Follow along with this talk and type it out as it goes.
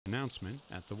announcement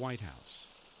at the White House.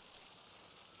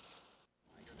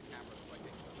 I hear the cameras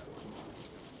clicking, so that's...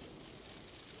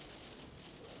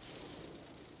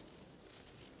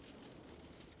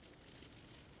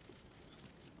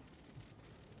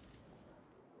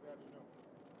 Good afternoon.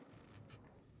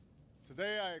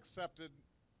 Today I accepted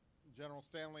General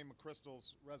Stanley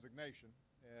McChrystal's resignation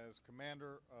as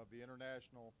commander of the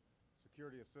International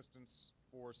Security Assistance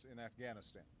Force in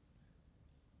Afghanistan.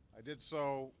 I did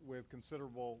so with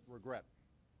considerable regret,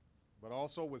 but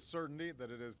also with certainty that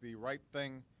it is the right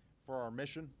thing for our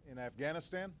mission in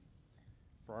Afghanistan,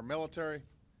 for our military,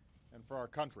 and for our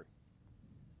country.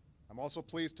 I'm also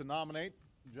pleased to nominate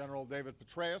General David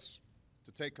Petraeus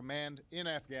to take command in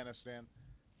Afghanistan,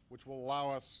 which will allow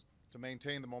us to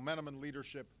maintain the momentum and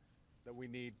leadership that we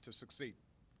need to succeed.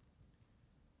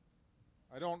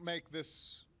 I don't make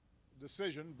this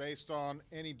decision based on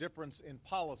any difference in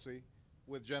policy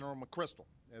with General McChrystal,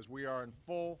 as we are in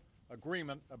full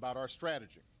agreement about our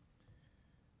strategy.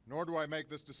 Nor do I make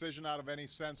this decision out of any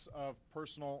sense of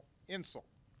personal insult.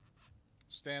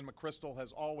 Stan McChrystal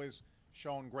has always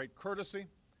shown great courtesy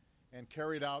and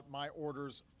carried out my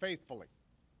orders faithfully.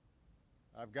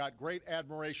 I've got great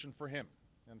admiration for him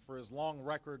and for his long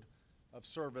record of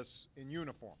service in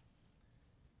uniform.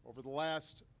 Over the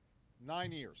last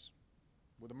 9 years,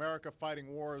 with America fighting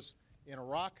wars in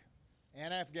Iraq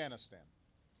and Afghanistan,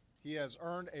 he has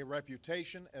earned a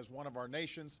reputation as one of our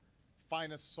nation's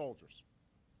finest soldiers.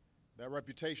 That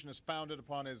reputation is founded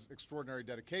upon his extraordinary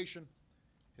dedication,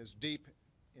 his deep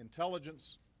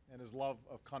intelligence, and his love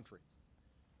of country.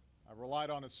 I've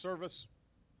relied on his service,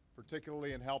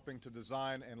 particularly in helping to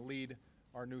design and lead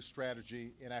our new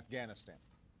strategy in Afghanistan.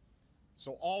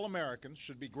 So all Americans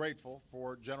should be grateful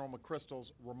for General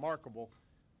McChrystal's remarkable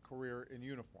career in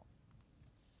uniform.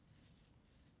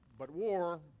 But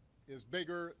war is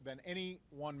bigger than any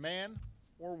one man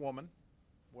or woman,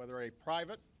 whether a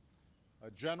private, a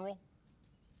general,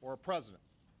 or a president.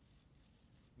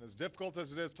 And as difficult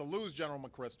as it is to lose General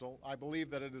McChrystal, I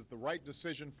believe that it is the right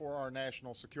decision for our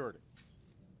national security.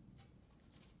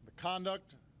 The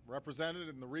conduct represented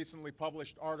in the recently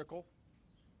published article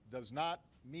does not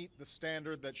meet the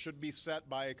standard that should be set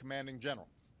by a commanding general.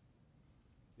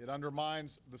 It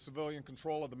undermines the civilian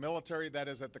control of the military that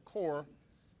is at the core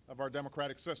of our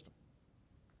democratic system.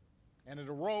 And it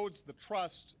erodes the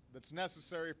trust that's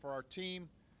necessary for our team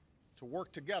to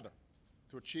work together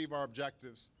to achieve our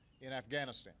objectives in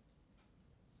Afghanistan.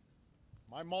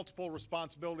 My multiple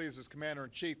responsibilities as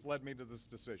Commander-in-Chief led me to this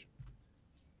decision.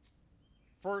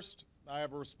 First, I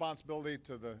have a responsibility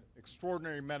to the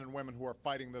extraordinary men and women who are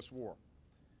fighting this war,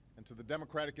 and to the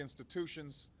democratic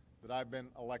institutions that I've been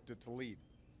elected to lead.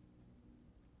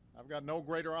 I've got no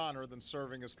greater honor than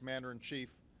serving as Commander-in-Chief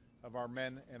of our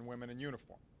men and women in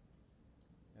uniform.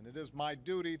 And it is my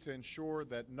duty to ensure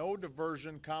that no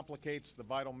diversion complicates the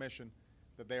vital mission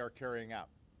that they are carrying out.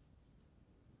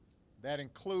 That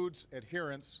includes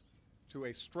adherence to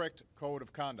a strict code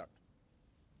of conduct.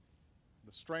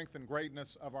 The strength and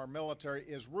greatness of our military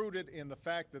is rooted in the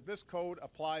fact that this code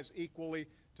applies equally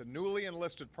to newly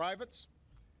enlisted privates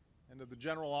and to the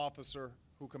general officer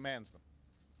who commands them.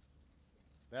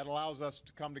 That allows us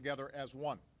to come together as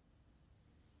one.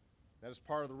 That is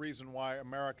part of the reason why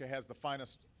America has the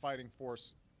finest fighting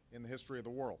force in the history of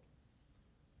the world.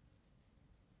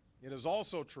 It is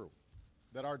also true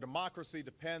that our democracy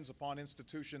depends upon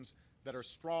institutions that are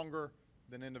stronger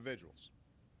than individuals.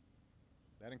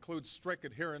 That includes strict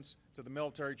adherence to the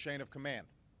military chain of command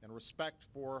and respect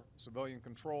for civilian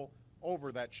control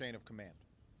over that chain of command.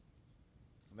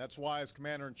 And that's why, as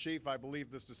Commander-in-Chief, I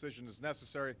believe this decision is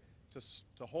necessary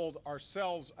to hold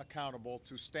ourselves accountable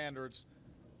to standards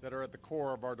that are at the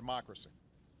core of our democracy.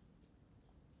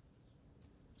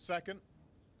 Second,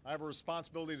 I have a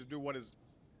responsibility to do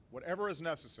whatever is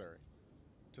necessary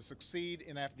to succeed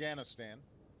in Afghanistan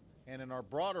and in our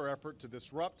broader effort to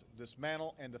disrupt,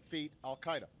 dismantle, and defeat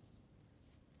al-Qaeda.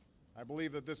 I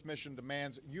believe that this mission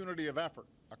demands unity of effort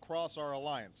across our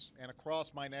alliance and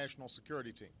across my national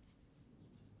security team.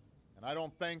 And I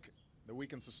don't think that we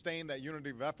can sustain that unity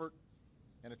of effort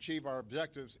and achieve our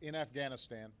objectives in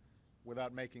Afghanistan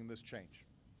without making this change.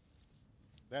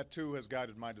 That, too, has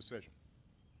guided my decision.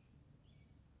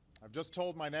 I've just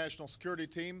told my national security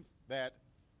team that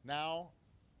now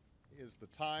is the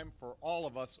time for all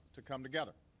of us to come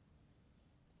together.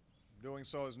 Doing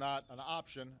so is not an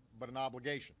option, but an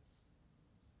obligation.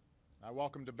 I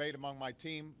welcome debate among my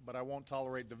team, but I won't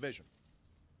tolerate division.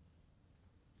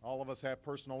 All of us have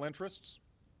personal interests.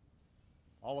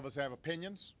 All of us have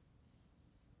opinions.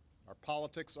 Our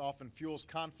politics often fuels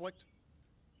conflict.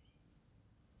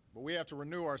 But we have to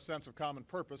renew our sense of common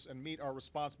purpose and meet our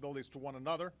responsibilities to one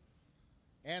another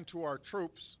and to our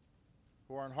troops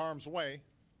who are in harm's way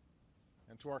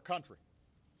and to our country.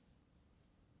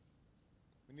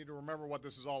 We need to remember what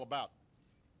this is all about.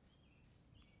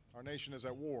 Our nation is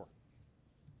at war.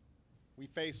 We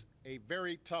face a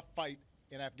very tough fight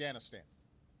in Afghanistan.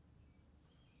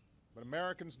 But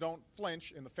Americans don't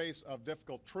flinch in the face of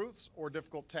difficult truths or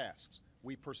difficult tasks.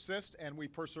 We persist and we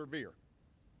persevere.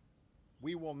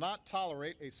 We will not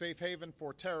tolerate a safe haven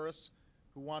for terrorists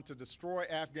who want to destroy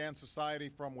Afghan society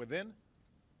from within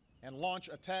and launch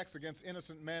attacks against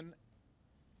innocent men,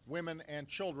 women, and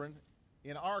children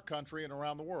in our country and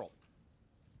around the world.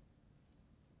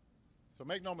 So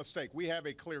make no mistake, we have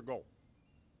a clear goal.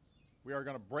 We are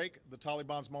going to break the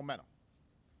Taliban's momentum.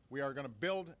 We are going to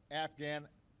build Afghan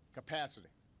capacity.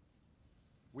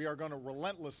 We are going to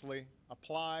relentlessly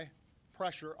apply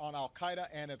pressure on al-Qaeda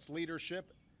and its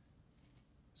leadership,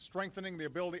 strengthening the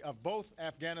ability of both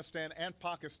Afghanistan and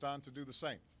Pakistan to do the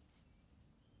same.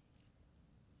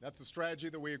 That's the strategy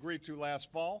that we agreed to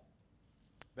last fall.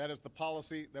 That is the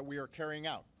policy that we are carrying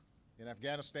out in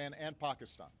Afghanistan and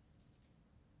Pakistan.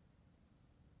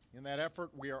 In that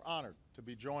effort, we are honored to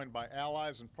be joined by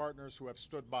allies and partners who have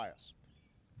stood by us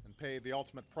and paid the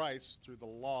ultimate price through the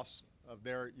loss of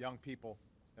their young people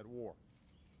at war.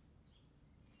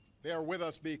 They are with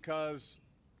us because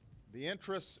the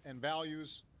interests and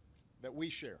values that we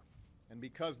share, and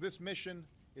because this mission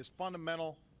is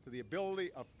fundamental to the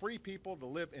ability of free people to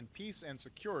live in peace and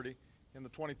security in the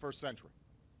 21st century.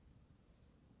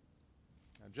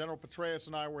 Now, General Petraeus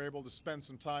and I were able to spend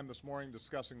some time this morning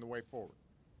discussing the way forward.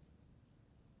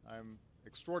 I'm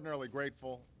extraordinarily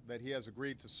grateful that he has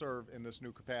agreed to serve in this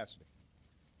new capacity.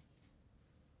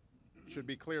 It should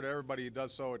be clear to everybody he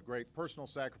does so at great personal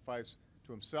sacrifice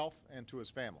to himself and to his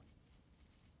family.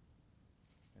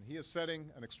 And he is setting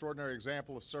an extraordinary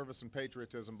example of service and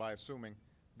patriotism by assuming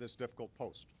this difficult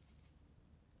post.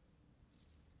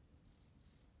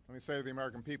 Let me say to the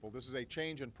American people, this is a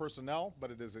change in personnel,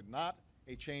 but it is not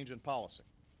a change in policy.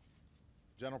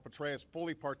 General Petraeus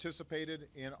fully participated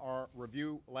in our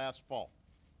review last fall,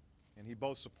 and he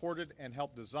both supported and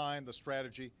helped design the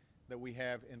strategy that we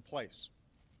have in place.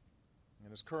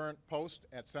 In his current post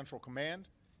at Central Command,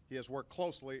 he has worked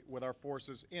closely with our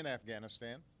forces in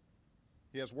Afghanistan.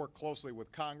 He has worked closely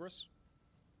with Congress.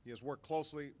 He has worked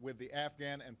closely with the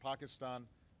Afghan and Pakistan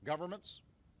governments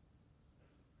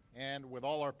and with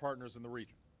all our partners in the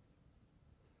region.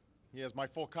 He has my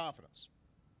full confidence,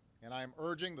 and I am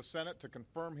urging the Senate to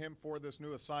confirm him for this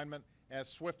new assignment as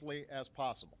swiftly as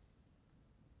possible.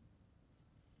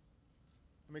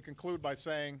 Let me conclude by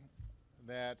saying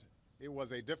that it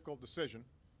was a difficult decision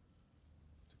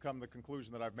to come to the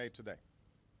conclusion that I've made today.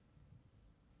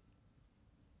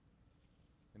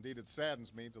 Indeed, it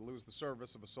saddens me to lose the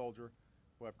service of a soldier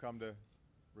who I've come to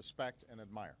respect and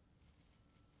admire.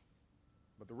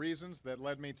 But the reasons that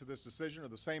led me to this decision are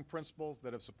the same principles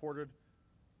that have supported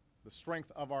the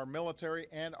strength of our military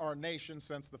and our nation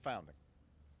since the founding.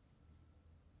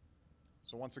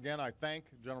 So once again, I thank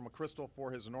General McChrystal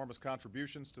for his enormous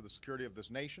contributions to the security of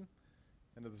this nation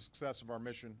and to the success of our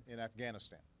mission in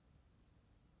Afghanistan.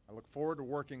 I look forward to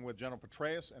working with General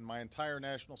Petraeus and my entire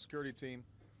national security team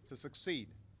to succeed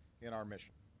in our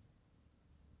mission.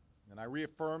 And I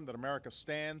reaffirm that America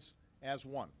stands as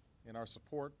one in our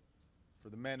support for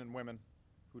the men and women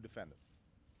who defend it.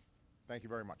 Thank you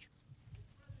very much.